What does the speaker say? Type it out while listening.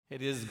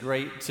It is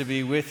great to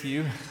be with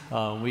you.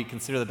 We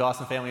consider the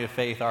Dawson Family of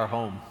Faith our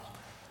home.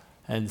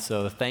 And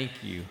so thank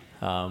you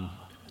for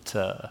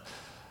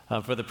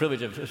the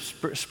privilege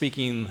of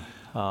speaking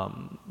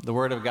the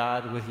Word of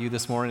God with you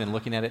this morning and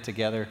looking at it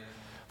together.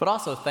 But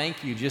also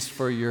thank you just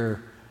for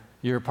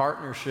your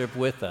partnership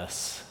with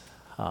us.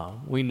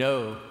 We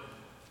know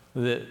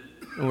that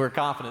we're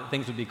confident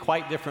things would be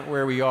quite different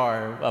where we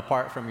are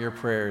apart from your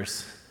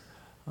prayers.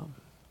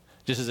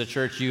 Just as a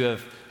church, you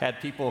have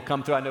had people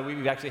come through. I know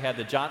we've actually had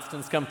the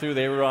Johnstons come through.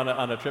 They were on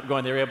a trip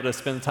going. They were able to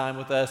spend time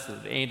with us.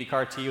 Andy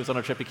Carty was on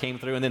a trip. He came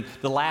through. And then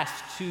the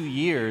last 2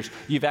 years,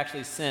 you've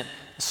actually sent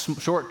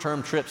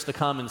short-term trips to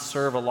come and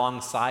serve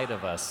alongside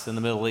of us in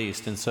the Middle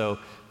East. And so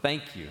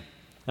thank you.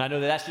 And I know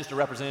that's just a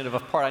representative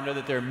of part. I know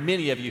that there are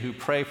many of you who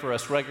pray for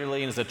us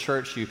regularly, and as a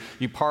church,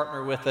 you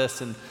partner with us.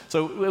 And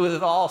so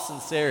with all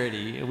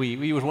sincerity,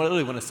 we would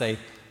really want to say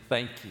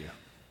thank you.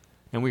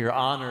 And we are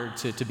honored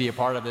to be a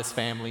part of this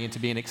family and to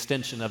be an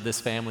extension of this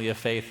family of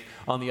faith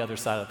on the other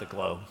side of the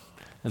globe.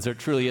 And so it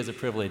truly is a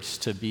privilege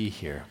to be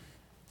here.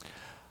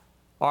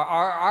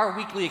 Our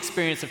weekly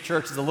experience of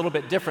church is a little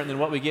bit different than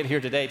what we get here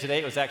today.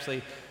 Today it was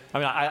actually,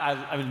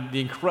 I mean the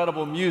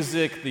incredible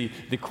music,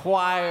 the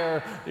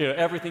choir,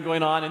 everything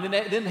going on. And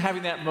then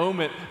having that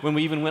moment when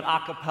we even went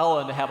a cappella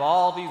and to have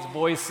all these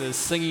voices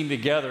singing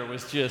together it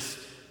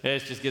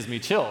just gives me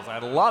chills. I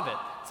love it.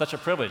 Such a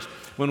privilege.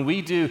 When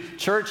we do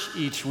church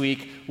each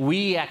week,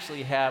 we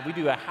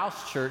do a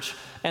house church,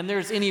 and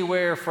there's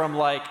anywhere from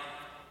like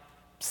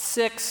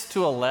 6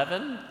 to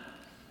 11.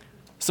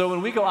 So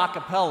when we go a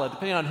cappella,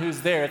 depending on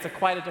who's there, it's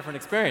quite a different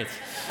experience.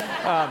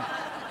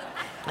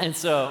 And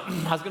so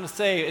I was going to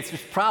say, it's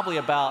probably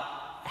about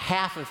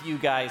half of you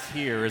guys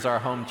here is our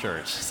home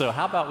church. So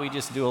how about we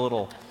just do a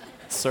little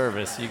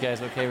service? You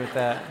guys okay with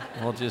that?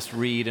 We'll just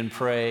read and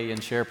pray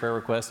and share prayer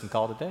requests and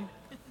call it a day.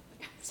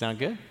 Sound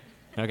good?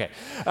 Okay,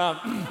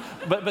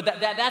 but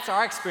that's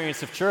our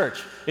experience of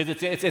church.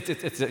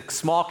 It's a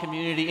small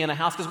community in a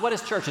house. Because what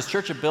is church? Is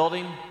church a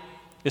building?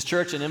 Is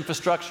church an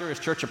infrastructure? Is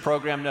church a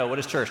program? No. What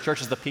is church? Church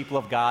is the people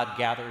of God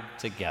gathered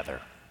together,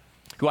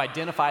 who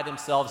identify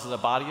themselves as a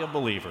body of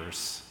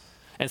believers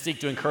and seek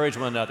to encourage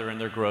one another in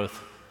their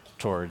growth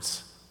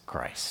towards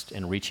Christ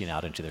and reaching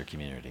out into their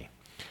community.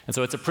 And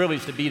so it's a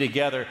privilege to be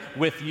together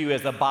with you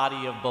as a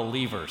body of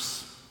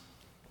believers.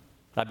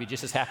 I'd be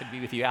just as happy to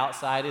be with you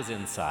outside as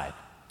inside,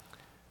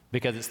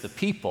 because it's the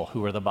people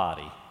who are the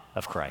body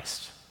of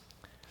Christ.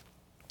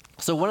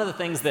 So one of the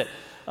things that,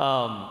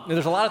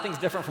 there's a lot of things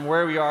different from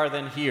where we are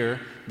than here.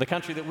 The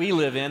country that we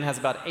live in has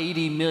about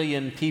 80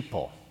 million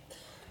people.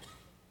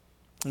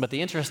 But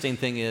the interesting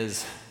thing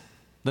is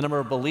the number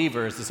of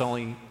believers is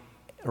only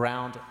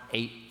around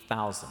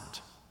 8,000.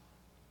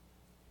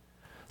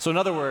 So in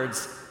other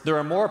words, there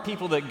are more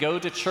people that go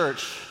to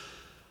church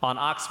on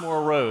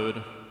Oxmoor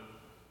Road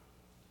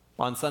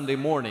on Sunday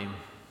morning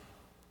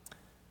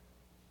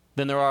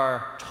than there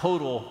are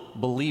total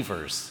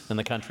believers in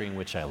the country in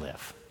which I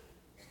live.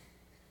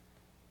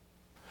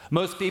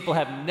 Most people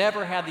have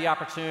never had the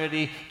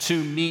opportunity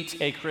to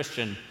meet a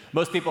Christian.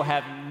 Most people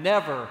have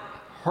never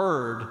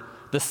heard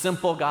the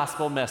simple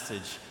gospel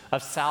message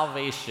of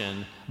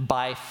salvation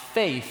by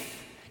faith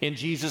in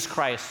Jesus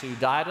Christ, who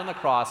died on the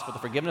cross for the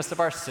forgiveness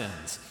of our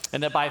sins,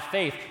 and that by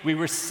faith we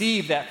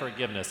receive that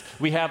forgiveness.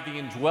 We have the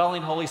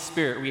indwelling Holy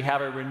Spirit. We have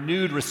a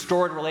renewed,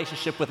 restored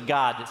relationship with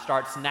God that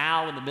starts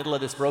now in the middle of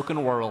this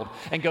broken world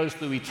and goes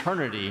through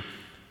eternity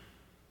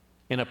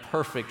in a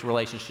perfect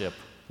relationship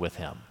with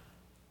Him.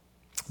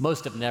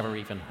 Most have never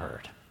even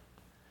heard.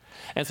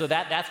 And so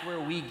that's where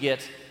we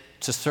get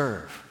to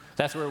serve.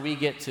 That's where we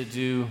get to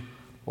do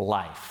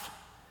life.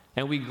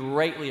 And we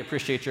greatly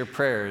appreciate your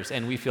prayers,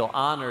 and we feel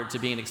honored to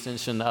be an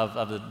extension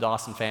of the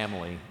Dawson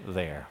family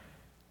there.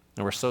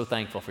 And we're so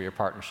thankful for your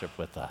partnership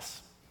with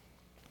us.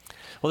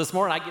 Well, this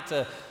morning I get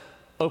to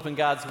open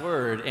God's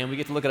Word, and we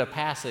get to look at a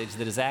passage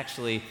that is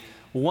actually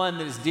one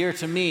that is dear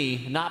to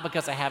me, not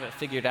because I have it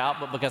figured out,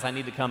 but because I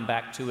need to come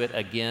back to it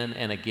again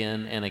and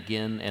again and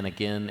again and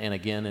again and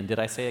again. And did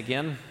I say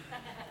again?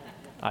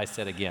 I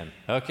said again.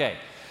 Okay.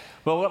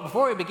 Well,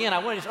 before we begin, I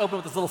want to just open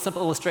with this little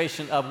simple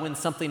illustration of when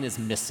something is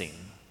missing.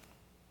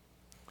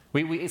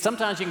 We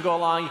sometimes you can go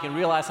along, you can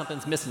realize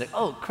something's missing. Like,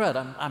 oh, crud,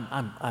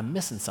 I'm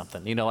missing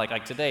something.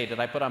 Like today, did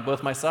I put on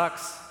both my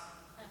socks?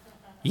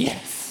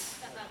 Yes,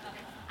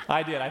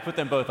 I did. I put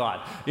them both on.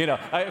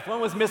 If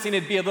one was missing,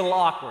 it'd be a little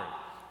awkward.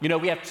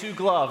 We have two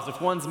gloves. If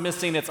one's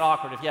missing, it's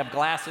awkward. If you have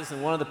glasses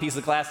and one of the pieces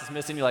of glass is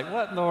missing, you're like,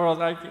 what in the world?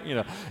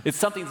 It's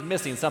something's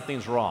missing,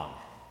 something's wrong.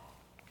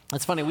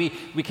 It's funny,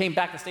 we came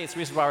back to the States. The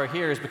reason why we're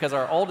here is because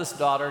our oldest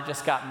daughter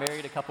just got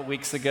married a couple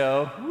weeks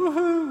ago.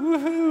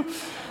 Woohoo,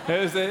 woohoo.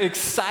 It was an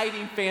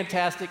exciting,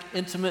 fantastic,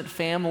 intimate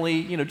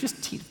family,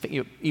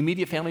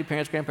 immediate family,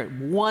 parents, grandparents,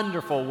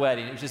 wonderful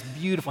wedding. It was just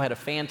beautiful, had a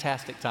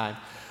fantastic time.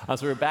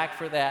 So we were back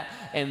for that.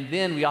 And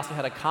then we also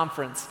had a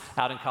conference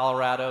out in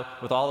Colorado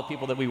with all the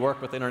people that we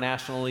work with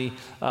internationally.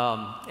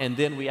 And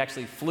then we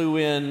actually flew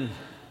in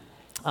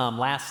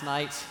last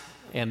night,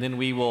 and then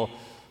we will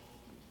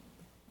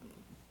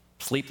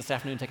sleep this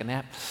afternoon, take a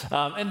nap,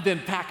 and then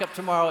pack up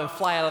tomorrow and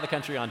fly out of the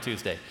country on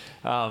Tuesday.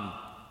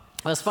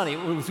 It's funny,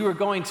 as we were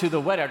going to the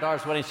wedding, our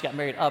daughter's wedding, she got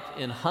married up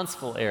in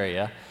Huntsville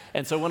area,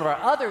 and so one of our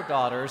other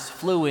daughters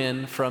flew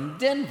in from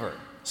Denver.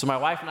 So my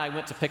wife and I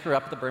went to pick her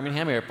up at the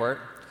Birmingham airport,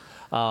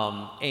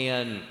 so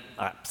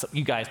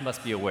you guys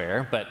must be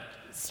aware, but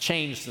it's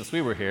changed since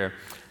we were here.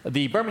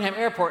 The Birmingham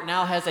airport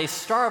now has a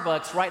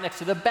Starbucks right next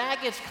to the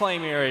baggage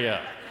claim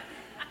area.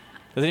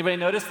 Does anybody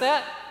notice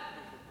that?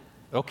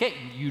 Okay,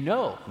 you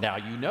know. Now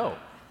you know.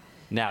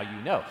 Now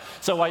you know.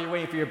 So while you're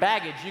waiting for your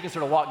baggage, you can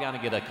sort of walk down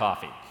and get a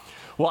coffee.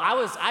 Well, I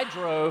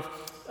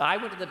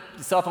went to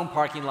the cell phone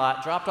parking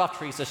lot, dropped off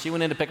Teresa. She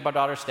went in to pick up our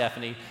daughter,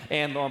 Stephanie,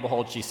 and lo and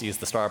behold, she sees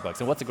the Starbucks.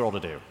 And what's a girl to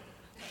do?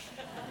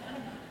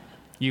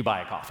 You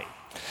buy a coffee.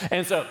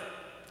 And so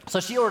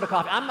she ordered a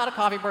coffee. I'm not a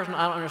coffee person.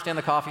 I don't understand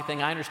the coffee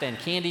thing. I understand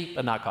candy,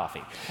 but not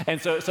coffee.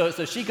 And so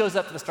she goes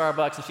up to the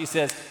Starbucks and she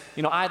says,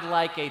 I'd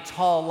like a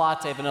tall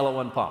latte, vanilla,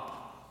 1 pump.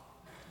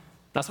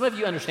 Now, some of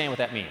you understand what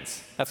that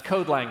means. That's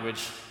code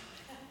language,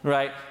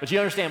 right? But you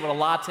understand what a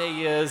latte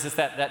is. It's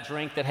that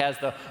drink that has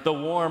the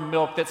warm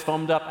milk that's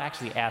foamed up. I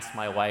actually asked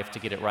my wife to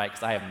get it right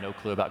because I have no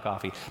clue about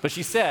coffee. But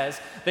she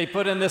says they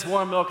put in this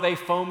warm milk, they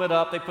foam it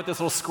up, they put this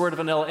little squirt of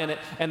vanilla in it,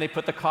 and they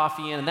put the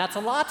coffee in, and that's a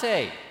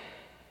latte.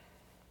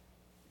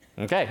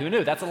 Okay, who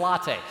knew? That's a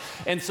latte.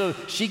 And so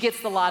she gets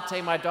the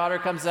latte. My daughter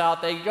comes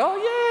out. They go,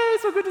 yay,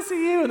 so good to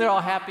see you. And they're all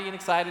happy and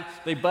excited.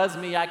 They buzz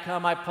me. I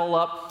come. I pull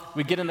up.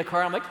 We get in the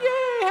car. I'm like,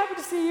 yay, happy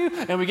to see you.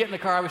 And we get in the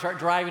car. We start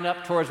driving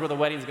up towards where the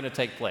wedding's going to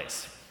take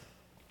place.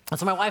 And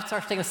so my wife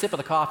starts taking a sip of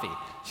the coffee.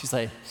 She's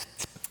like,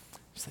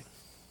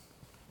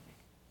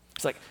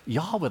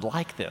 y'all would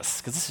like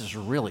this because this is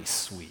really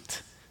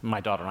sweet.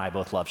 My daughter and I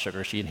both love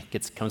sugar. She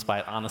comes by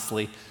it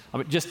honestly.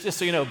 Just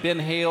so you know, Ben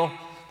Hale,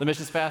 the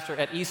missions pastor,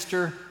 at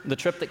Easter, the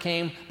trip that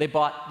came, they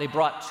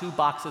brought 2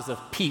 boxes of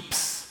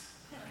Peeps,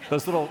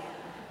 those little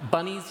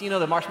bunnies,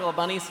 the marshmallow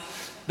bunnies.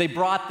 They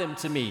brought them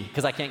to me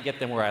because I can't get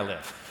them where I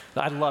live.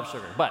 I love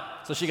sugar.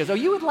 So she goes, oh,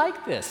 you would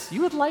like this.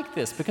 You would like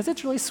this because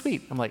it's really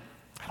sweet. I'm like,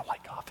 I don't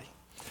like coffee.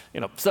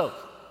 So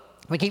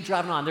we keep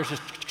driving on. There's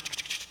just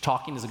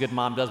talking as a good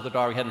mom does with her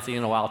daughter we hadn't seen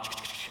in a while.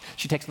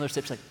 She takes another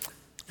sip. She's like,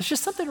 there's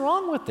just something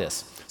wrong with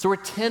this. So we're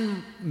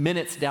 10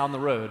 minutes down the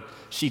road.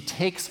 She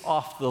takes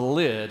off the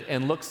lid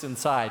and looks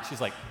inside.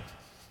 She's like,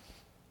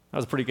 that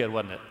was pretty good,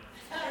 wasn't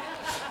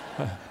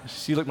it?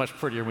 She looked much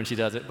prettier when she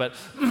does it. But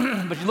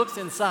she looks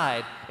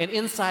inside, and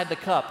inside the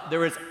cup,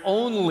 there is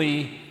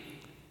only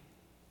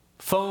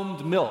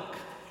foamed milk.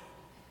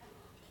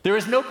 There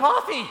is no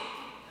coffee.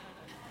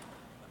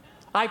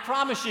 I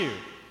promise you.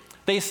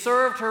 They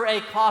served her a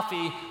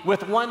coffee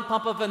with 1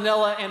 pump of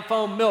vanilla and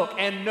foam milk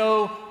and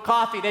no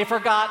coffee. They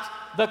forgot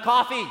the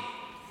coffee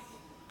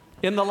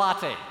in the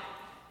latte.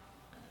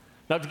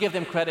 Now, to give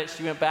them credit,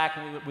 she went back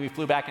and we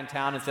flew back in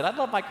town and said, I'd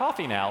love my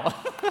coffee now.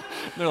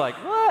 They're like,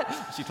 what?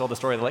 She told the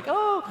story. They're like,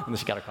 oh, and then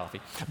she got her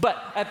coffee.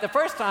 But at the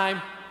first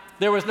time,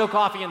 there was no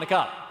coffee in the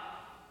cup.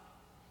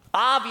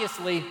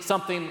 Obviously,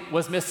 something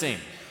was missing.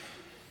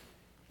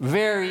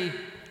 Very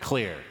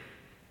clear.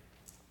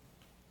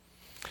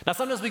 Now,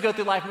 sometimes we go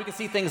through life and we can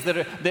see things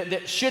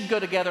that should go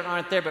together and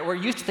aren't there, but we're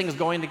used to things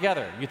going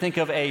together. You think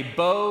of a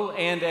bow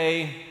and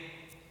a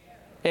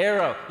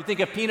arrow. You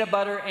think of peanut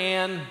butter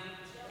and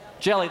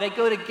jelly. They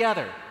go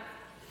together.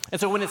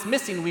 And so when it's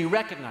missing, we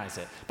recognize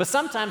it. But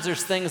sometimes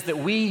there's things that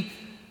we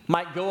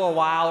might go a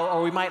while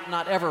or we might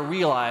not ever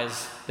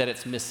realize that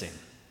it's missing.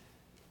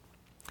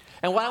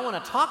 And what I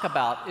want to talk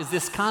about is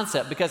this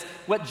concept, because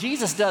what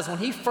Jesus does when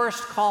he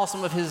first calls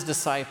some of his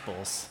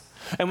disciples,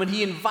 and when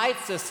he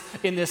invites us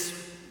in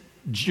this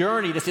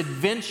journey, this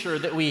adventure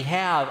that we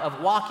have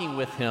of walking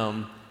with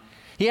him,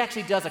 he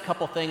actually does a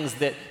couple things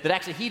that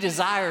actually he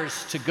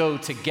desires to go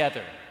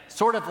together,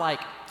 sort of like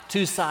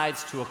 2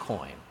 sides to a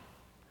coin.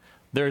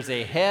 There's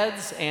a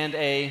heads and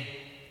a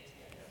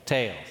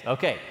tails.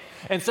 Okay,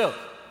 and so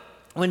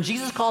when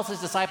Jesus calls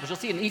his disciples, you'll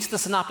see in each of the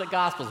synoptic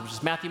gospels, which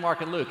is Matthew,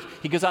 Mark, and Luke,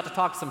 he goes out to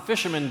talk to some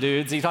fishermen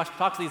dudes. He talks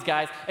to these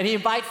guys, and he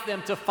invites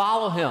them to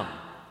follow him.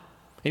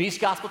 And each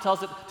gospel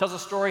tells a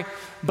story,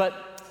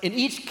 but in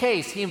each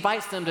case, he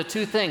invites them to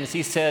 2 things.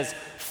 He says,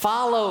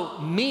 follow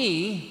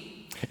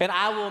me, and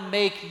I will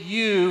make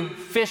you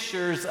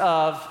fishers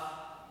of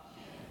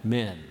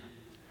men.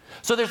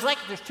 So there's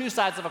 2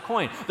 sides of a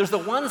coin. There's the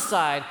one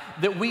side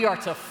that we are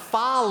to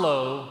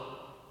follow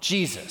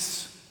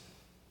Jesus.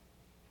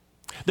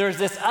 There's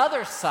this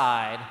other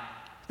side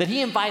that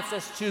he invites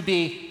us to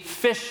be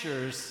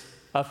fishers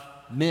of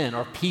men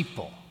or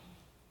people.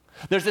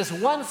 There's this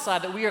one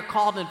side that we are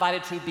called and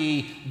invited to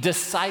be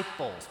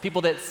disciples,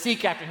 people that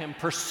seek after him,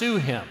 pursue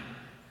him.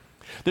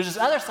 There's this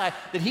other side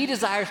that he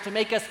desires to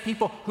make us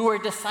people who are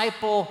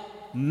disciple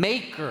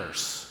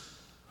makers,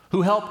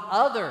 who help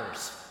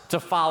others to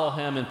follow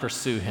him and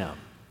pursue him.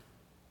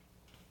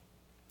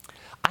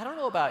 I don't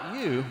know about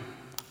you,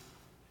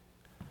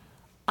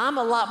 I'm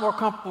a lot more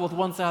comfortable with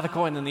one side of the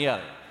coin than the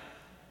other.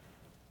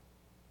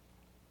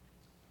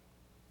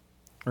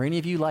 Are any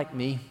of you like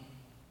me?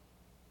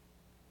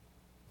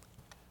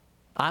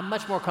 I'm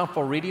much more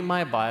comfortable reading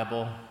my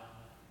Bible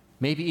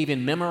maybe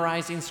even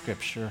memorizing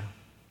Scripture,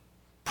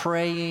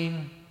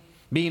 praying,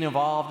 being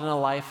involved in a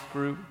life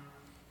group,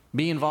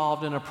 being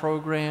involved in a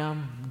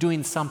program,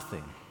 doing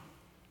something.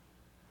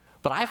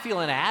 But I feel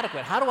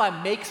inadequate. How do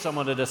I make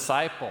someone a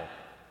disciple?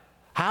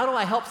 How do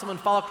I help someone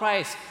follow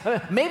Christ?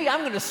 Maybe I'm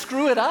going to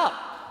screw it up.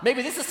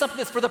 Maybe this is something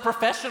that's for the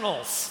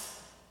professionals.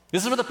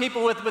 This is for the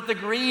people with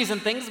degrees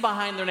and things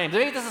behind their names.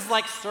 Maybe this is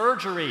like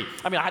surgery.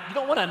 I mean, you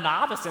don't want a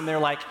novice in there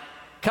like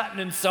cutting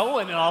and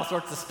sewing and all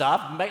sorts of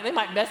stuff. They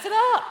might mess it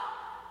up.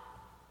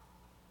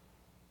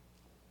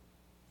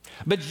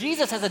 But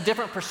Jesus has a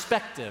different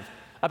perspective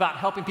about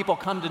helping people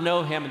come to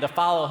know him and to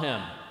follow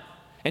him.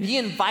 And he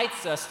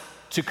invites us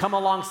to come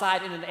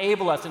alongside and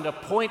enable us and to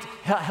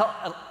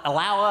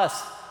allow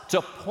us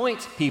to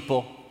point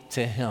people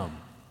to him.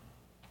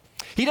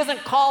 He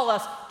doesn't call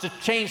us to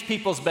change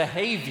people's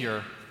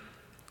behavior.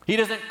 He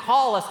doesn't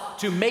call us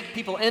to make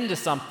people into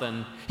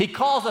something. He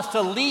calls us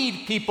to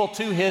lead people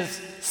to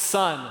his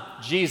Son,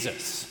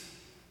 Jesus.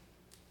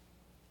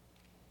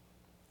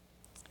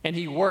 And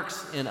he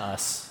works in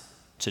us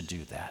to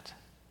do that.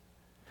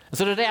 And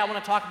so today I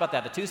want to talk about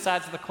that, the two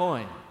sides of the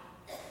coin.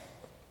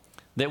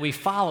 That we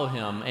follow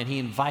him and he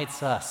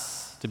invites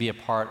us to be a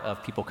part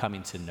of people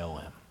coming to know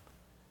him.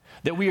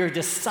 That we are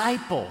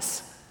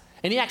disciples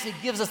and he actually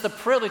gives us the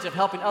privilege of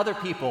helping other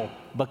people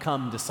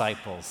become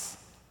disciples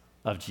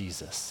of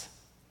Jesus.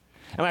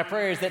 And my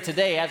prayer is that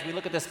today, as we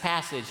look at this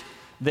passage,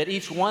 that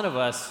each one of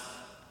us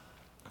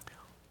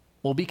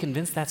will be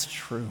convinced that's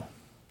true.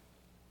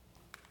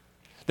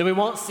 That we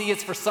won't see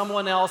it's for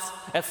someone else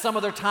at some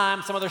other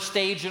time, some other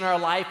stage in our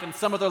life, in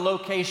some other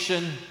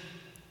location,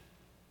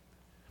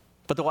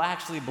 but that we'll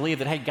actually believe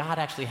that, hey, God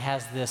actually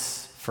has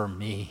this for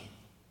me.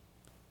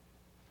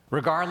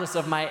 Regardless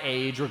of my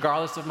age,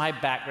 regardless of my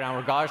background,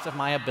 regardless of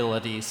my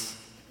abilities.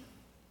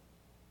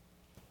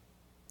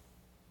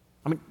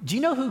 I mean, do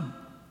you know who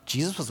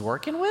Jesus was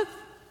working with?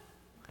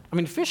 I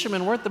mean,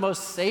 fishermen weren't the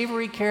most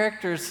savory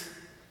characters,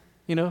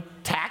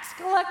 tax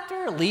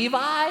collector,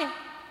 Levi.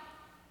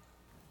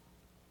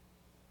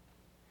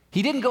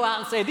 He didn't go out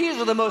and say, these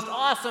are the most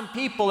awesome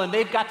people and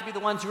they've got to be the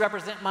ones who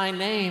represent my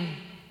name.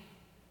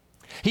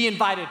 He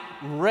invited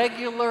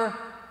regular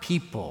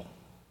people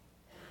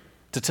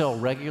to tell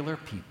regular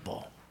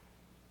people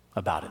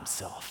about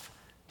himself.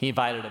 He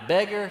invited a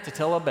beggar to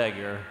tell a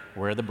beggar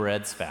where the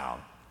bread's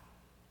found.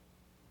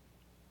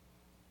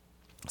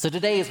 So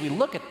today, as we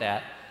look at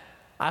that,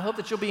 I hope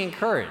that you'll be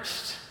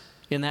encouraged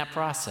in that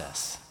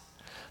process.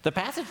 The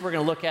passage we're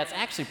going to look at is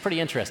actually pretty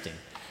interesting.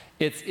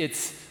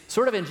 It's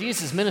sort of in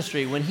Jesus'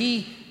 ministry when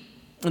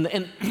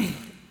in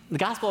the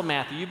Gospel of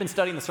Matthew, you've been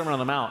studying the Sermon on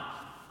the Mount,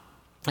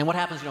 and what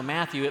happens,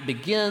 Matthew, it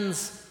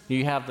begins,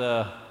 you have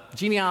the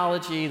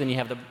genealogy, then you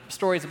have the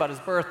stories about his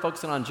birth,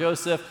 focusing on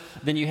Joseph,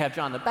 then you have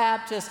John the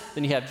Baptist,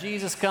 then you have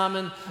Jesus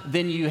coming,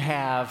 then you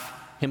have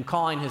him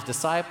calling his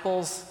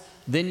disciples,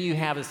 then you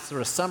have this sort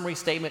of summary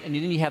statement, and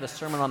then you have the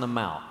Sermon on the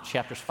Mount,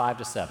 chapters 5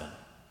 to 7,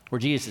 where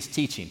Jesus is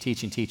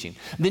teaching.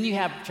 Then you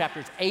have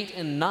chapters 8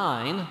 and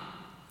 9,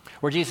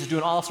 where Jesus is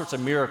doing all sorts of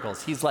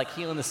miracles. He's like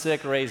healing the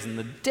sick, raising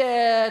the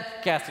dead,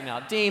 casting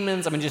out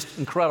demons. I mean, just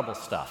incredible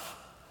stuff.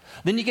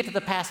 Then you get to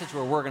the passage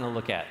where we're going to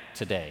look at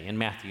today in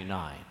Matthew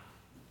 9.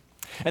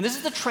 And this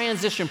is the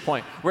transition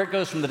point where it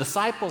goes from the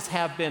disciples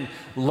have been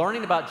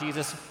learning about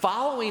Jesus,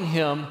 following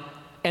him,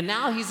 and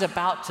now he's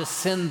about to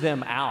send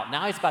them out.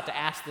 Now he's about to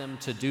ask them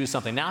to do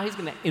something. Now he's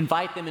going to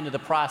invite them into the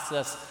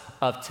process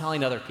of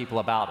telling other people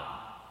about him.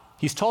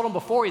 He's told them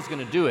before he's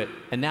going to do it,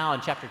 and now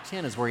in chapter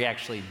 10 is where he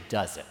actually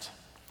does it.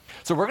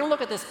 So we're going to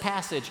look at this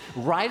passage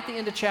right at the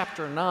end of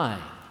chapter 9,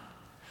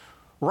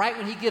 right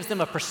when he gives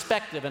them a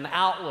perspective, an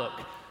outlook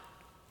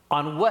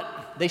on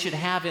what they should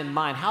have in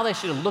mind, how they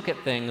should look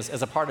at things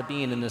as a part of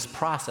being in this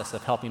process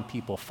of helping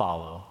people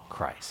follow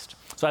Christ.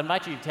 So I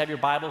invite you to have your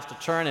Bibles to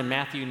turn in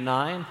Matthew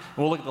 9, and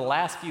we'll look at the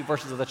last few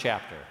verses of the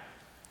chapter,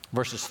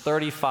 verses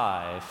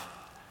 35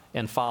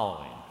 and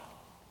following.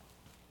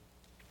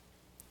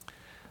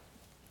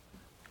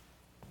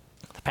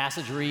 The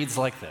passage reads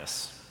like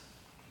this.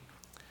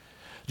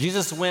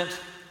 Jesus went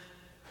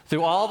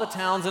through all the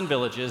towns and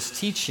villages,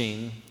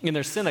 teaching in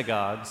their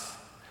synagogues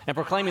and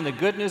proclaiming the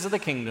good news of the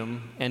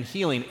kingdom and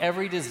healing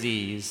every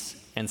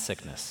disease and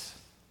sickness.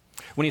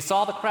 When he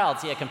saw the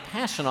crowds, he had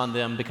compassion on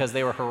them because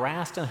they were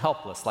harassed and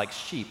helpless like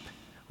sheep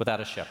without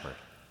a shepherd.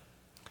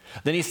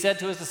 Then he said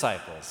to his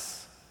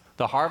disciples,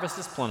 "The harvest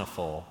is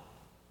plentiful,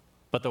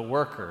 but the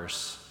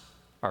workers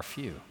are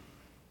few.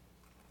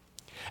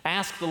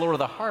 Ask the Lord of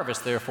the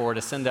harvest, therefore,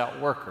 to send out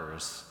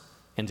workers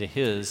into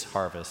his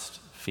harvest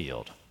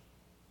field."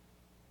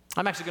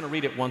 I'm actually going to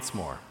read it once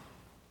more.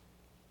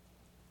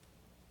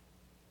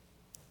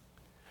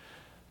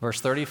 Verse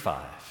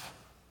 35.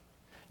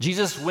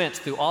 Jesus went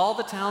through all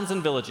the towns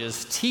and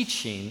villages,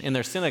 teaching in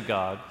their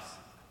synagogues,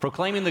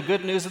 proclaiming the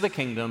good news of the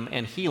kingdom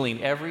and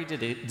healing every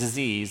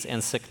disease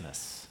and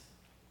sickness.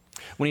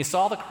 When he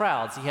saw the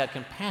crowds, he had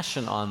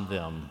compassion on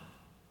them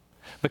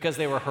because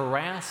they were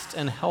harassed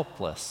and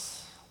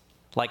helpless,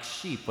 like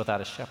sheep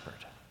without a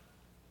shepherd.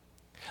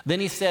 Then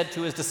he said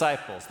to his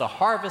disciples, "The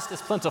harvest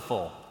is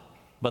plentiful,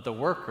 but the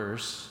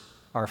workers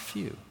are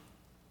few.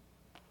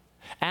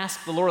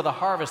 Ask the Lord of the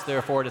harvest,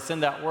 therefore, to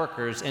send out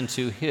workers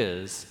into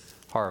his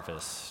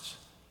harvest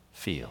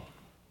field.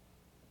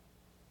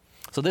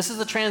 So this is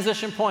the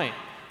transition point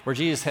where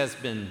Jesus has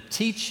been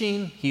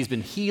teaching, he's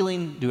been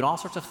healing, doing all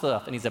sorts of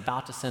stuff, and he's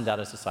about to send out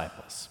his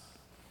disciples.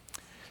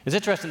 It's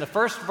interesting, the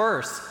first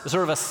verse is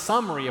sort of a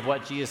summary of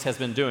what Jesus has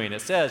been doing.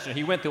 It says,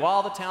 he went through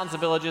all the towns and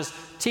villages,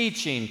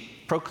 teaching,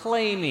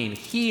 proclaiming,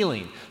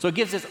 healing. So it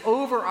gives this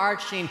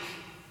overarching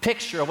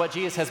picture of what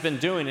Jesus has been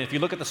doing. And if you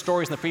look at the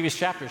stories in the previous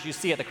chapters, you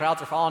see it. The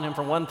crowds are following him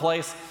from one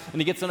place, and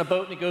he gets on a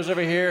boat and he goes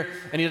over here,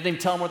 and he doesn't even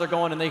tell them where they're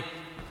going, and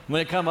when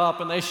they come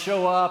up and they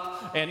show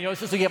up, and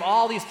so you have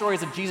all these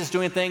stories of Jesus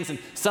doing things, and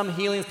some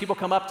healings, people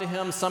come up to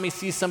him, some he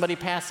sees somebody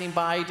passing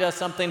by, he does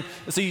something.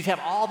 So you have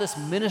all this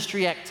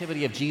ministry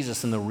activity of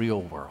Jesus in the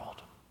real world.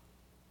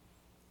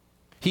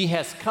 He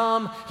has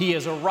come, he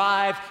has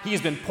arrived, he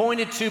has been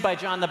pointed to by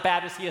John the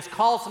Baptist, he has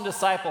called some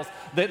disciples,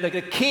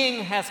 the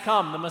king has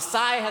come, the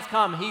Messiah has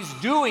come, he's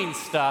doing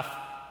stuff,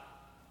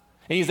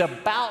 and he's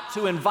about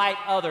to invite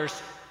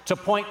others to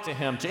point to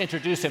him, to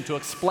introduce him, to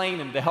explain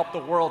him, to help the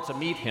world to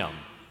meet him.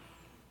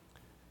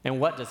 And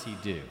what does he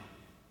do?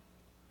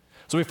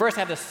 So we first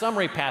have this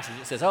summary passage.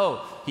 It says,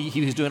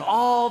 he was doing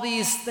all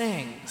these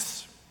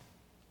things.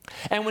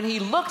 And when he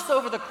looks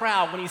over the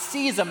crowd, when he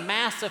sees a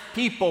mass of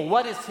people,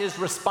 what is his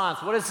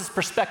response? What is his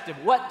perspective?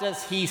 What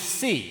does he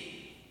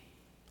see?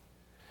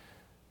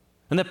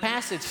 And the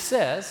passage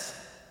says,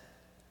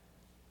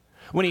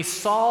 when he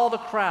saw the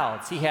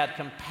crowds, he had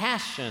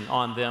compassion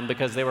on them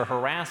because they were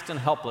harassed and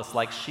helpless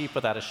like sheep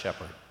without a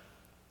shepherd.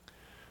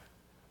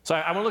 So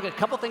I want to look at a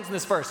couple things in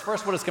this verse.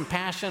 First, what is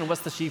compassion?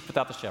 What's the sheep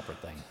without the shepherd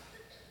thing?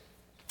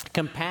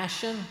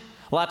 Compassion,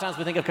 a lot of times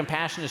we think of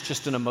compassion as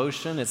just an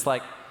emotion. It's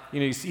like,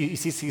 you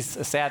see a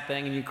sad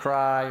thing and you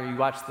cry, or you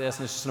watch this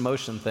and it's just an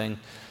emotion thing.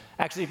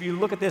 Actually, if you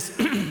look at this,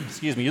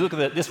 you look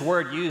at this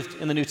word used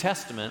in the New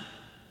Testament,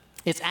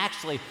 it's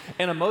actually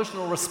an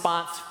emotional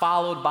response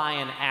followed by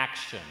an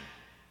action.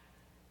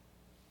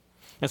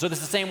 And so this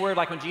is the same word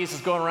like when Jesus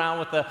is going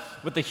around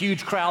with the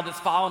huge crowd that's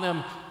following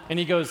him, and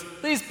he goes,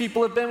 these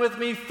people have been with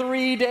me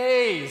 3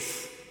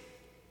 days.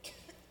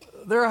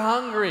 They're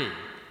hungry.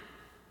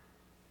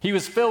 He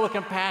was filled with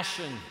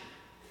compassion.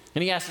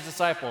 And he asked his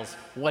disciples,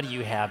 what do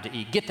you have to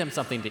eat? Get them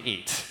something to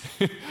eat.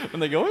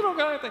 And they go, we don't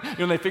got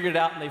anything. And they figured it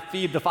out, and they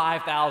feed the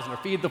 5,000 or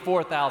feed the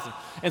 4,000.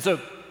 And so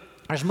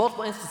there's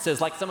multiple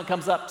instances, like someone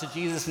comes up to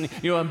Jesus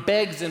and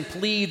begs and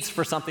pleads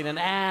for something and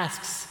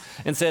asks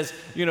and says,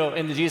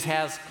 and Jesus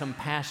has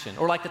compassion.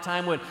 Or like the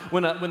time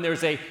when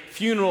there's a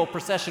funeral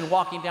procession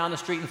walking down the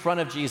street in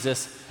front of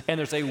Jesus, and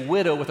there's a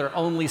widow with her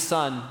only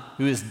son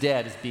who is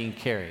dead, is being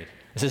carried.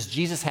 It says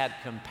Jesus had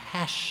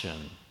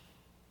compassion,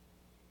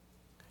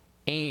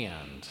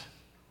 and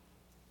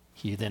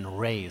he then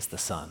raised the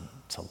son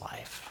to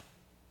life.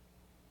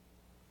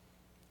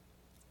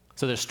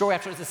 So there's story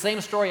after, it's the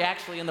same story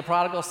actually in the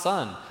prodigal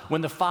son.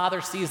 When the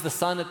father sees the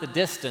son at the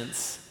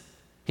distance,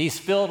 he's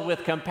filled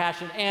with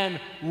compassion and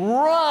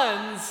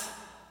runs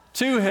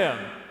to him.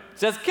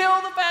 Says, kill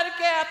the fatted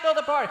calf, throw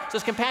the party. So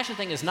this compassion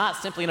thing is not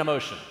simply an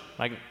emotion.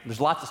 Like,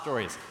 there's lots of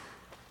stories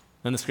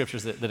in the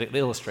scriptures that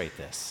illustrate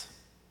this.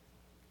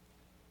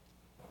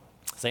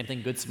 Same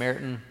thing, Good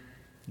Samaritan.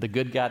 The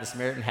good guy, the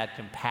Samaritan, had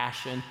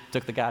compassion,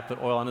 took the guy,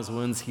 put oil on his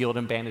wounds, healed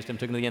him, bandaged him,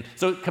 took him to the end.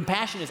 So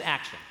compassion is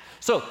action.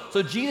 So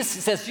Jesus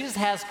says Jesus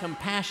has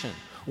compassion.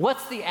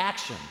 What's the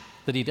action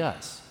that he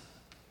does?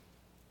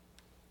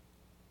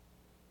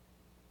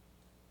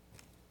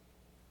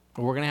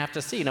 We're going to have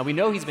to see. Now, we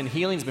know he's been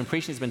healing, he's been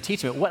preaching, he's been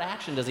teaching, but what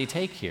action does he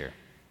take here?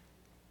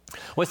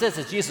 Well, it says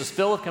that Jesus was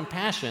filled with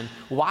compassion.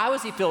 Why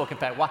was he filled with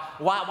compassion?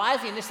 Why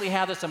does he initially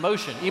have this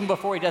emotion? Even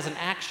before he does an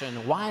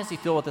action, why is he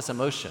filled with this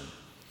emotion?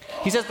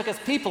 He says because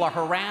people are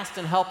harassed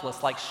and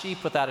helpless like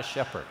sheep without a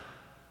shepherd.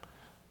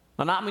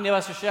 Now, not many of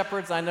us are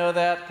shepherds, I know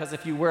that, because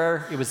if you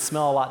were, it would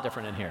smell a lot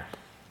different in here.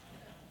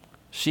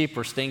 Sheep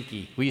were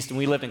stinky. When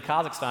we lived in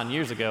Kazakhstan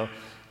years ago,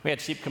 we had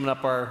sheep coming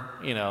up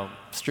our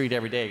street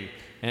every day,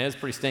 and it was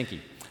pretty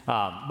stinky.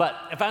 But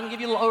if I can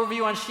give you a little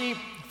overview on sheep,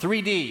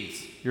 3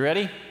 Ds. You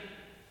ready?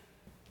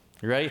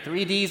 You ready?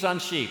 3 Ds on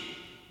sheep.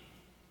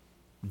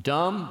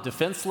 Dumb,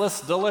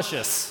 defenseless,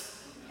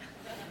 delicious.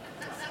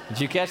 Did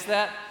you catch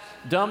that?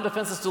 Dumb,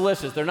 defenseless,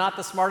 delicious. They're not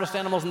the smartest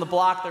animals in the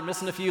block. They're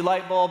missing a few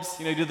light bulbs.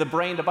 Do the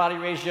brain-to-body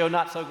ratio,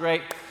 not so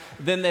great.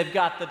 Then they've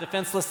got the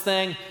defenseless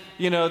thing.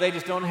 They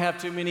just don't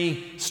have too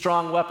many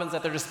strong weapons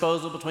at their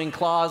disposal between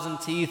claws and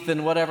teeth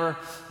and whatever.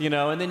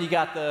 And then you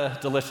got the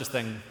delicious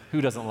thing.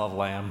 Who doesn't love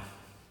lamb?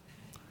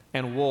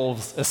 And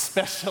wolves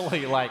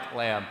especially like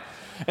lamb.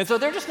 And so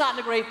they're just not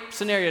in a great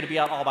scenario to be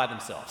out all by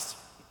themselves.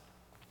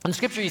 In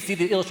Scripture, you see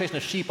the illustration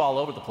of sheep all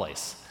over the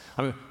place.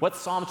 What's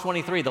Psalm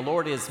 23? The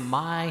Lord is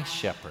my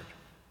shepherd.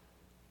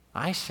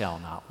 I shall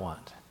not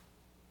want.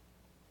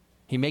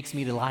 He makes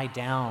me to lie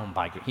down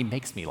He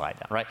makes me lie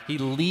down, right? He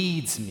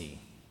leads me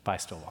by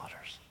still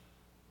waters.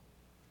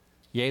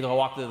 Yea, though I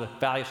walk through the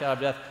valley of shadow of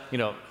death,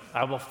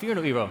 I will fear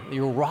no evil.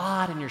 Your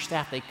rod and your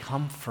staff, they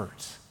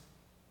comfort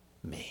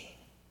me.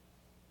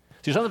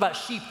 There's something about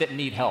sheep that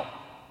need help.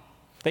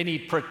 They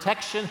need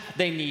protection,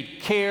 they need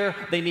care,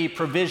 they need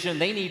provision,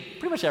 they need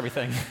pretty much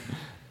everything.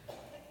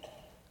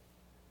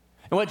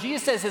 And what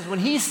Jesus says is when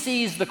he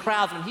sees the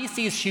crowds, when he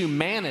sees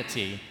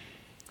humanity,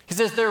 he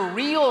says their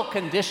real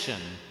condition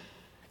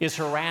is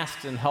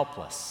harassed and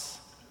helpless,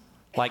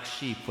 like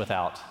sheep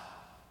without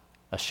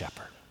a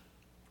shepherd.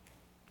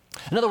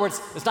 In other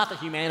words, it's not that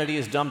humanity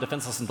is dumb,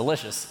 defenseless, and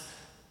delicious.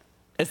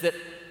 It's that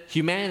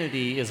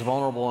humanity is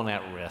vulnerable and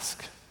at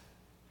risk.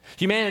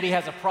 Humanity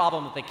has a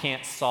problem that they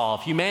can't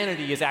solve.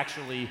 Humanity is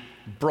actually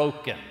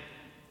broken. And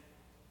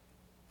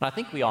I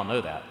think we all know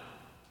that.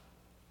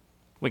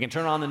 We can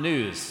turn on the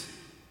news,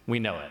 we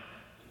know it.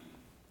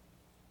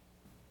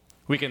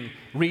 We can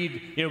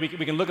read,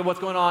 we can look at what's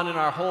going on in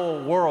our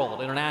whole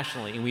world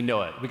internationally, and we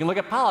know it. We can look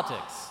at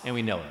politics, and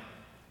we know it.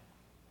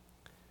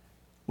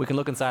 We can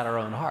look inside our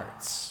own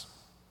hearts,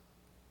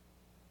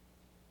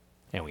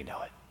 and we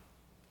know it.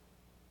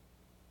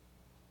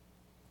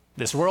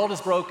 This world is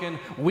broken,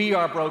 we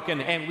are broken,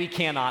 and we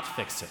cannot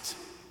fix it.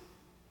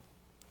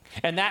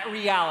 And that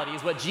reality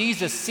is what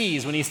Jesus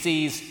sees when he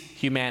sees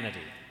humanity.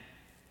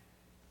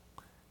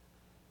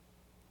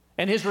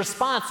 And his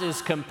response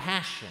is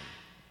compassion,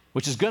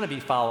 which is going to be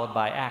followed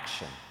by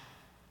action.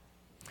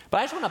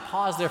 But I just want to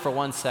pause there for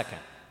 1 second.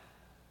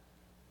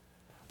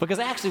 Because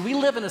actually, we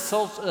live in a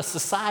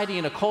society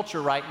and a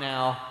culture right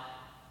now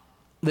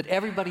that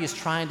everybody is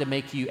trying to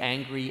make you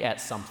angry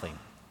at something.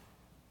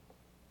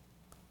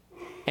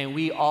 And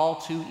we all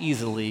too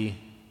easily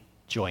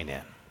join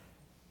in.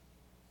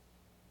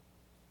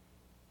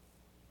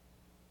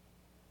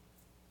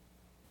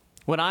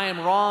 When I am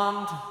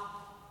wronged,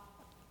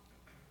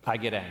 I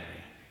get angry.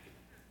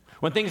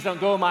 When things don't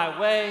go my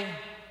way,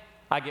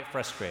 I get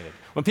frustrated.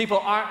 When people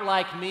aren't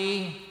like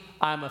me,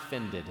 I'm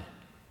offended.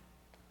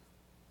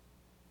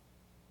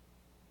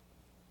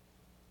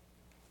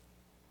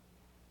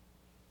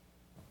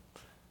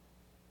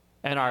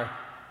 And our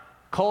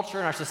culture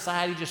and our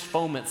society just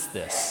foments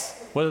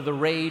this, whether the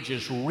rage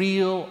is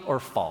real or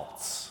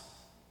false.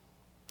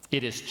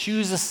 It is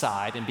choose a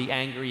side and be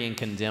angry and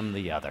condemn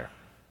the other.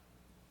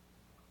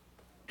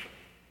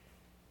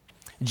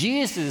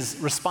 Jesus'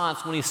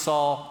 response when he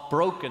saw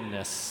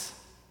brokenness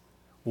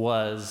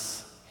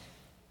was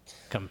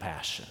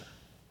compassion.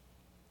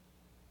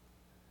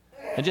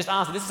 And just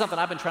honestly, this is something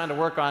I've been trying to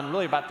work on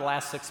really about the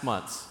last 6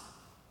 months.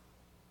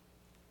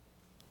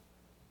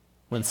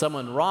 When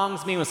someone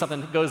wrongs me, when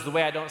something goes the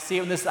way I don't see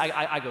it,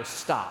 I go,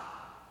 stop.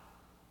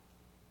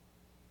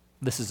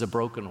 This is a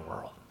broken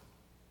world.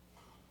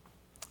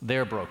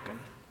 They're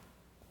broken.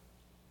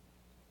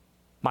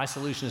 My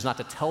solution is not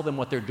to tell them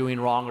what they're doing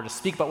wrong or to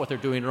speak about what they're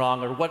doing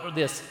wrong or what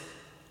this.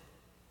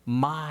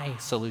 My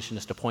solution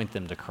is to point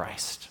them to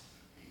Christ.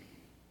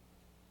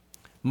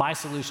 My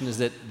solution is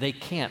that they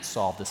can't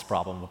solve this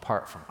problem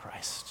apart from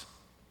Christ.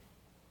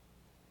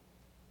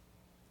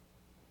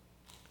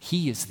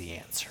 He is the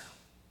answer.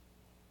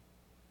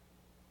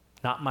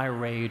 Not my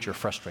rage or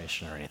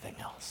frustration or anything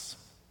else.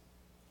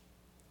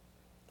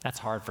 That's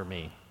hard for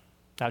me.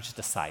 That was just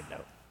a side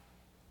note.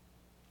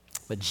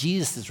 But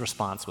Jesus'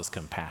 response was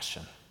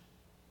compassion,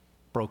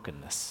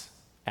 brokenness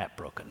at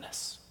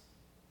brokenness.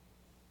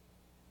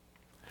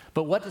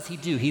 But what does he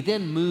do? He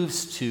then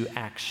moves to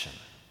action.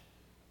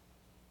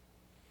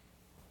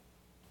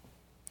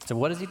 So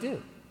what does he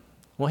do?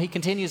 Well, he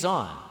continues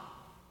on.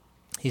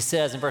 He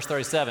says in verse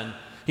 37,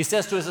 he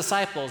says to his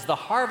disciples, "The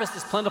harvest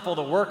is plentiful,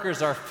 the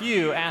workers are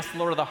few. Ask the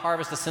Lord of the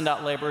harvest to send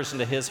out laborers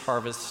into his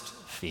harvest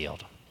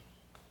field."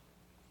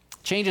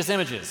 Changes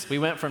images. We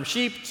went from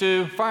sheep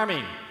to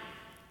farming.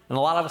 And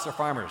a lot of us are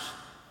farmers.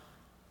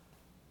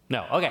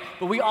 No, okay.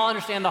 But we all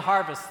understand the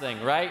harvest thing,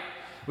 right?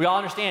 We all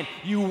understand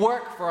you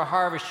work for a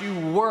harvest. You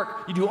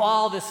work, you do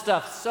all this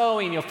stuff,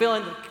 sowing,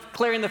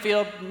 clearing the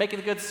field, making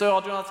the good soil,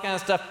 doing all this kind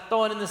of stuff,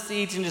 throwing in the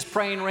seeds and just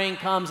praying rain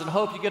comes and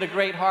hope you get a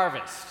great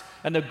harvest.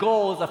 And the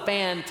goal is a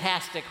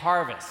fantastic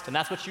harvest. And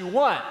that's what you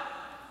want.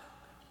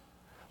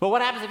 But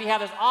what happens if you have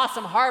this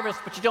awesome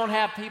harvest, but you don't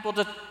have people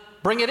to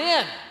bring it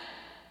in?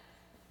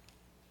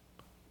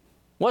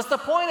 What's the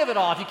point of it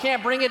all? If you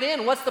can't bring it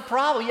in, what's the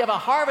problem? You have a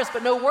harvest,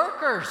 but no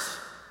workers.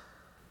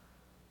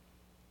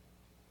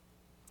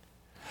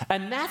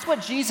 And that's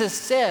what Jesus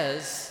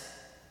says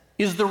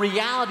is the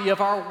reality of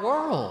our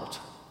world.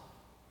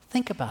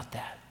 Think about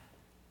that.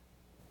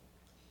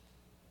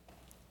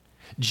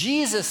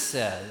 Jesus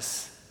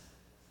says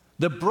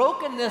the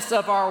brokenness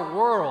of our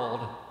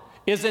world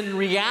is in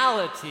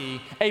reality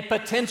a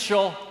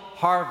potential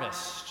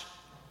harvest.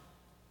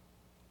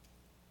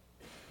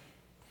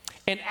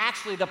 And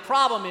actually, the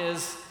problem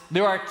is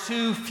there are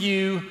too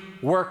few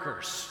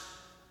workers.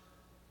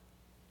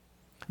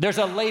 There's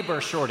a labor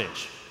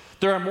shortage.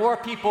 There are more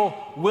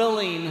people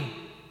willing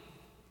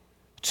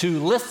to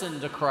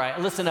listen to Christ,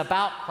 listen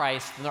about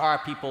Christ than there are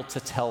people to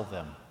tell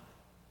them.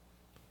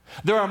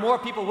 There are more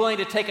people willing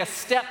to take a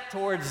step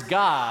towards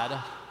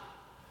God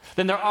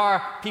than there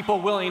are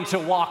people willing to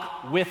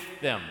walk with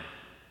them.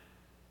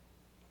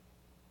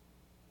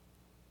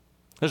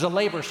 There's a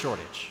labor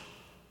shortage.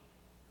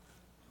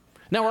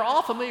 Now, we're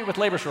all familiar with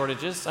labor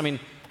shortages. I mean,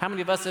 how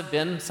many of us have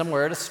been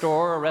somewhere at a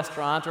store, or a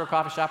restaurant, or a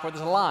coffee shop where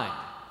there's a line?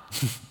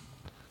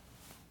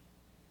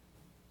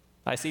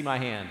 I see my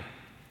hand.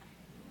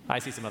 I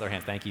see some other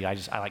hands. Thank you.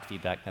 I like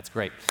feedback. That's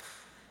great.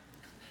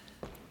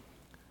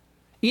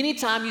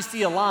 Anytime you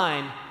see a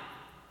line,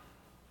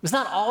 it's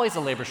not always a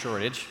labor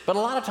shortage, but a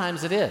lot of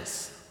times it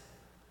is.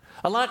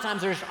 A lot of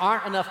times there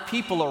aren't enough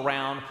people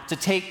around to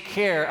take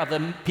care of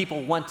the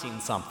people wanting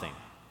something.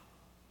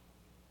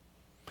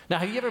 Now,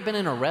 have you ever been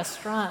in a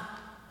restaurant,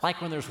 like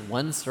when there's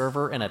one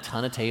server and a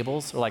ton of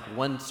tables, or like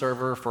one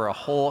server for a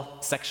whole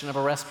section of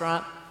a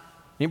restaurant?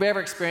 Anybody ever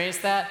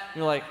experienced that?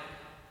 You're like,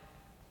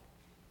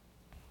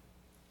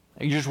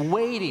 you're just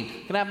waiting.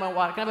 Can I have my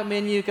water? Can I have a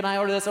menu? Can I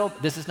order this? Oh,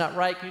 this is not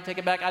right. Can you take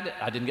it back?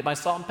 I didn't get my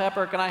salt and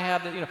pepper. Can I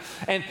have it?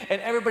 And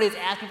everybody's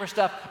asking for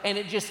stuff, and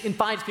it just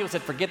invites people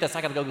said, forget this.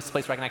 I got to go to this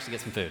place where I can actually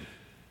get some food.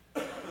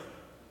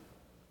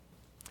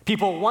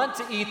 People want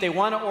to eat, they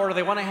want to order,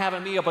 they want to have a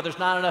meal, but there's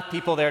not enough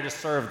people there to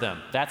serve them.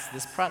 That's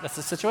the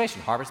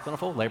situation. Harvest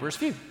plentiful, labor is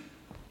few.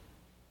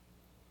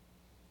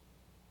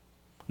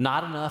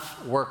 Not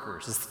enough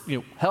workers.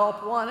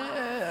 Help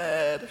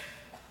wanted.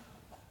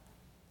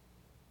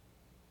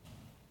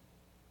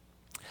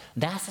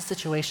 That's the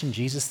situation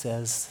Jesus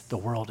says the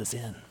world is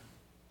in.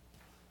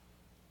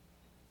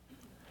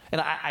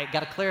 And I got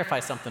to clarify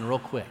something real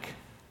quick.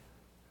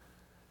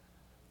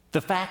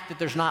 The fact that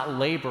there's not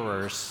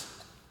laborers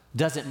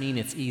doesn't mean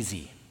it's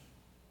easy.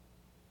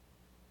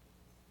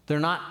 They're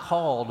not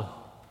called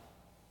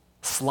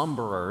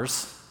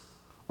slumberers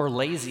or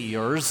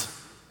laziers.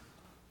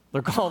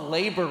 They're called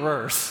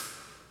laborers.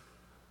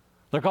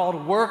 They're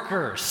called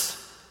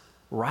workers,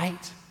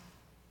 right?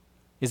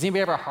 Has anybody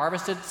ever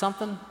harvested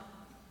something?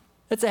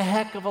 It's a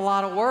heck of a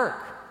lot of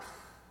work.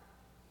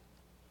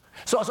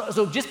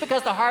 So just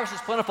because the harvest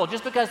is plentiful,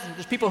 just because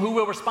there's people who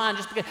will respond,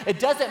 it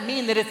doesn't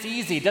mean that it's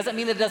easy. It doesn't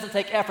mean that it doesn't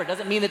take effort. It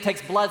doesn't mean it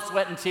takes blood,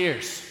 sweat, and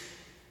tears.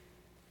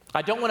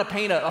 I don't want to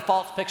paint a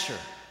false picture.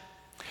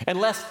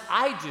 Unless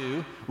I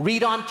do,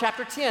 read on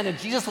chapter 10, and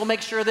Jesus will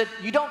make sure that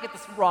you don't get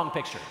this wrong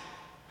picture.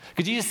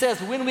 Because Jesus says,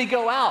 when we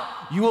go out,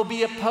 you will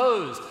be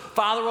opposed.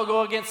 Father will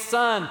go against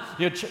son,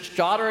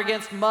 daughter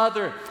against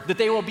mother, that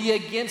they will be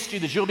against you,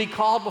 that you'll be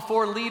called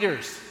before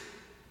leaders,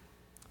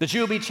 that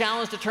you will be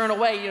challenged to turn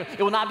away.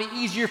 It will not be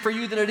easier for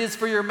you than it is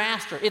for your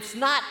master. It's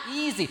not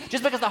easy.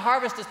 Just because the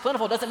harvest is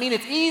plentiful doesn't mean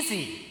it's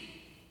easy.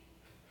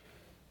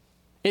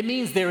 It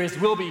means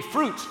will be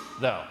fruit,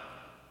 though.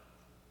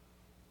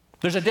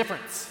 There's a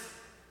difference.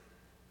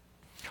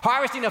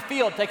 Harvesting a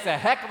field takes a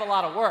heck of a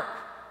lot of work.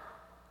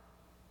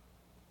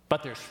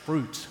 But there's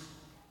fruit.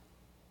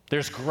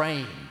 There's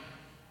grain.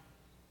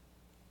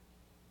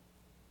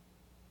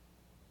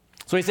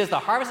 So he says the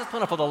harvest is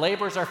plentiful, the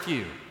laborers are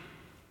few.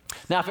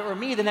 Now, if it were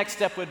me, the next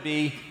step would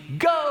be,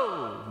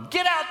 go,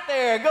 get out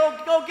there,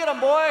 go get them,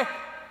 boy.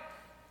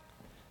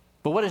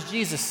 But what does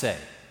Jesus say?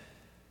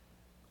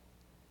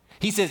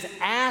 He says,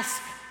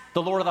 ask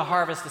the Lord of the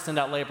harvest to send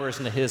out laborers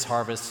into his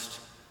harvest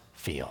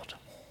field.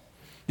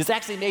 This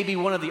actually may be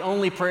one of the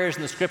only prayers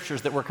in the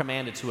scriptures that we're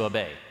commanded to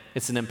obey.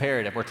 It's an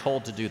imperative. We're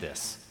told to do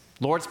this.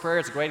 Lord's Prayer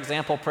is a great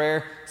example of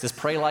prayer. It says,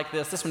 pray like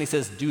this. This one he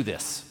says, do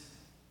this.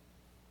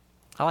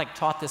 I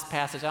taught this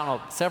passage, I don't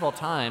know, several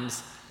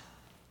times,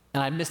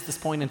 and I missed this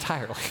point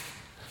entirely.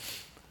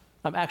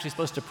 I'm actually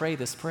supposed to pray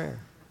this prayer.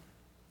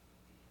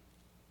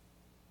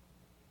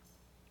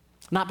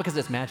 Not because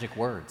it's magic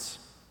words.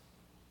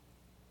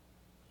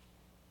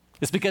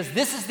 It's because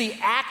this is the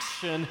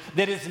action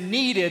that is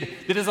needed,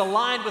 that is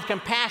aligned with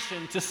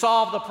compassion to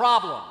solve the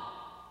problem.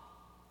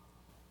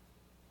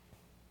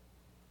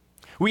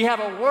 We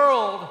have a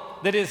world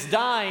that is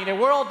dying, a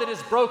world that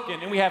is broken,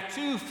 and we have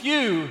too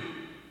few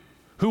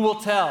who will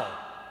tell.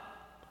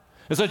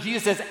 And so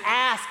Jesus says,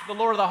 ask the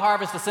Lord of the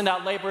harvest to send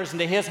out laborers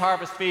into his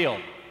harvest field.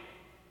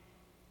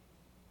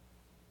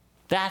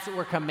 That's what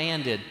we're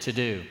commanded to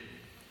do.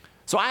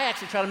 So I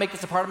actually try to make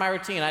this a part of my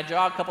routine. I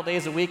jog a couple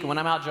days a week, and when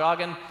I'm out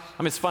jogging,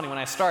 it's funny, when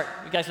I start,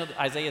 you guys know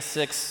Isaiah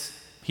 6,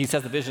 he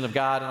says the vision of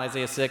God in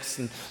Isaiah 6,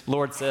 and the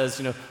Lord says,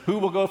 who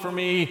will go for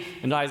me?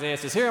 And Isaiah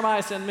says, here am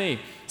I, send me.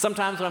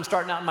 Sometimes when I'm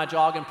starting out in my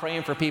jog and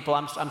praying for people,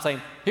 I'm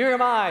saying, here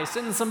am I,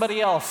 send somebody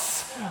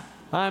else.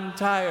 I'm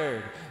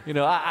tired.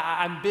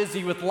 I'm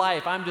busy with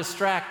life. I'm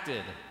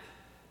distracted.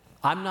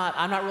 I'm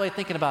not really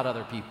thinking about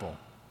other people.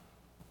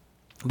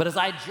 But as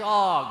I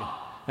jog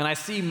and I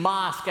see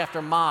mosque after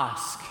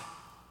mosque,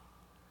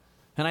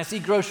 and I see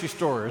grocery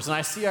stores, and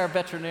I see our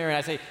veterinarian,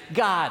 I say,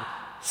 God,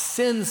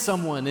 send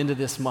someone into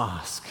this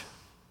mosque.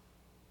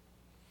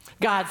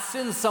 God,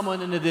 send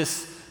someone into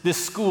this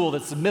school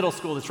that's a middle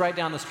school that's right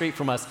down the street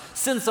from us.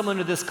 Send someone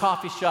to this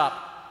coffee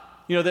shop,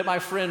 that my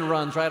friend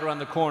runs right around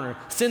the corner.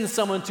 Send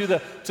someone to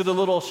the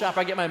little shop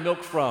I get my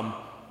milk from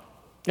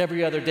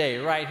every other day,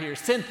 right here.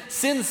 Send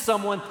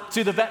someone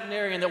to the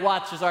veterinarian that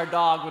watches our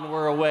dog when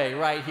we're away,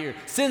 right here.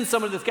 Send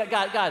someone to this,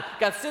 God,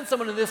 send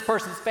someone to this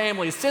person's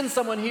family. Send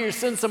someone here,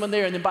 send someone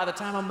there. And then by the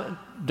time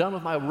I'm done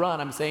with my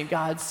run, I'm saying,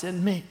 God,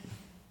 send me.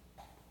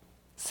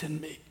 Send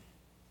me.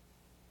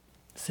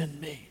 Send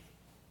me.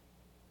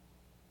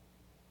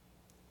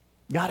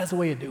 God has a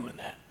way of doing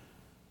that.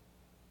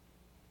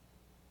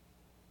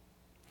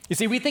 You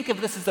see, we think of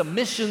this as a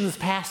missions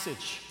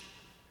passage.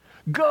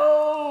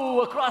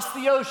 Go across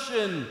the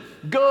ocean,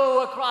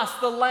 go across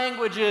the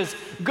languages,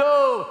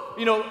 go,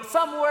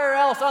 somewhere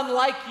else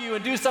unlike you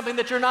and do something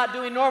that you're not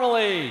doing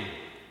normally.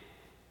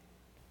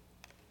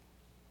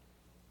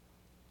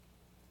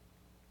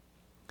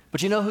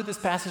 But you know who this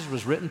passage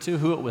was written to,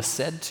 who it was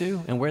said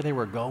to, and where they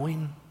were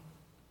going?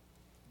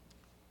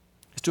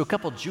 It's to a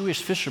couple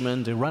Jewish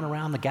fishermen to run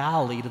around the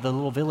Galilee to the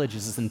little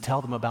villages and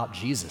tell them about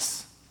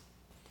Jesus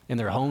in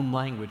their home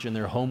language, in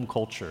their home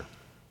culture,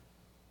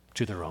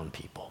 to their own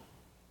people.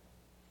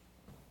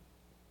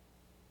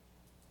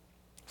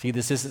 See,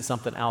 this isn't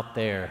something out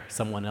there,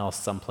 someone else,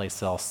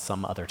 someplace else,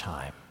 some other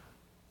time.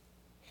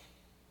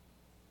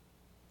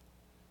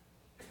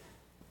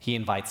 He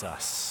invites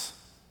us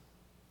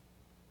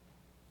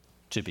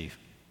to be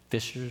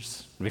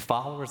fishers, to be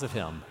followers of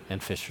him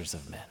and fishers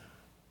of men.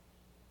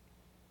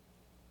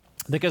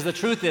 Because the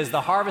truth is,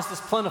 the harvest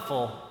is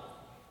plentiful,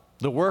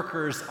 the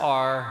workers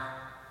are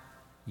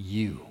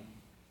you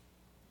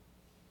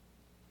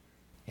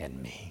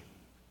and me.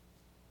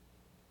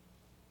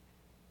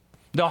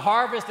 The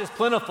harvest is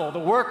plentiful, the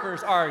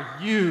workers are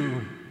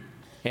you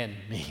and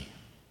me.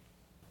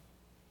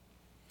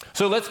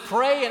 So let's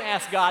pray and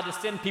ask God to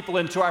send people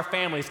into our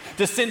families,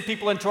 to send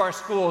people into our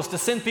schools, to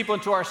send people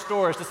into our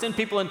stores, to send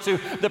people into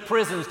the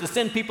prisons, to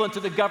send people into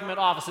the government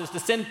offices, to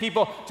send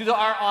people to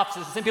our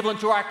offices, to send people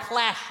into our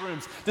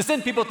classrooms, to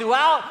send people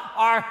throughout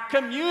our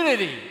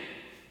community.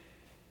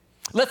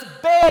 Let's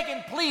beg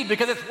and plead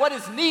because it's what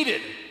is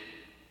needed.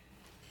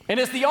 And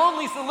it's the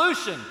only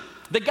solution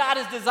that God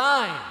has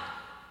designed.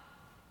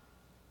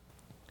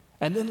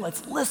 And then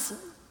let's listen.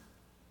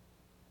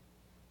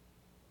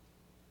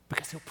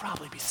 Because he'll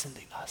probably be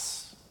sending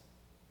us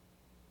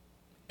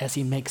as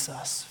he makes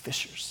us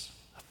fishers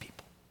of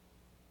people.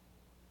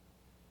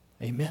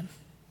 Amen?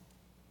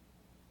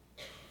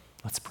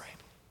 Let's pray.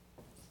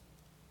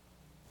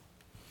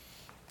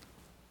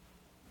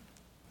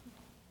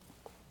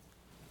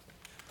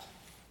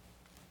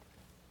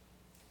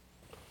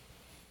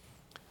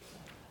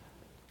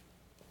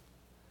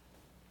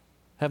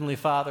 Heavenly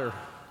Father,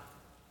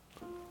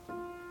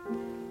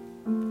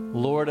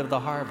 Lord of the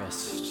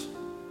harvest,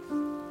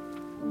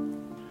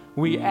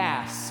 we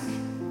ask,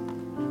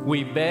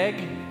 we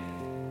beg,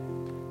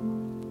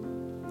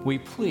 we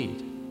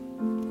plead.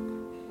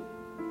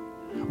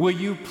 Will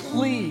you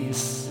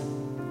please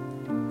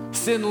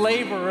send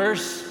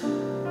laborers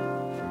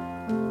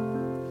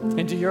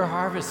into your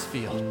harvest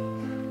field?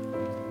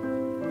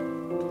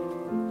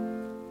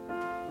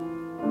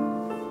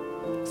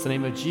 In the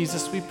name of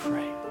Jesus we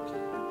pray.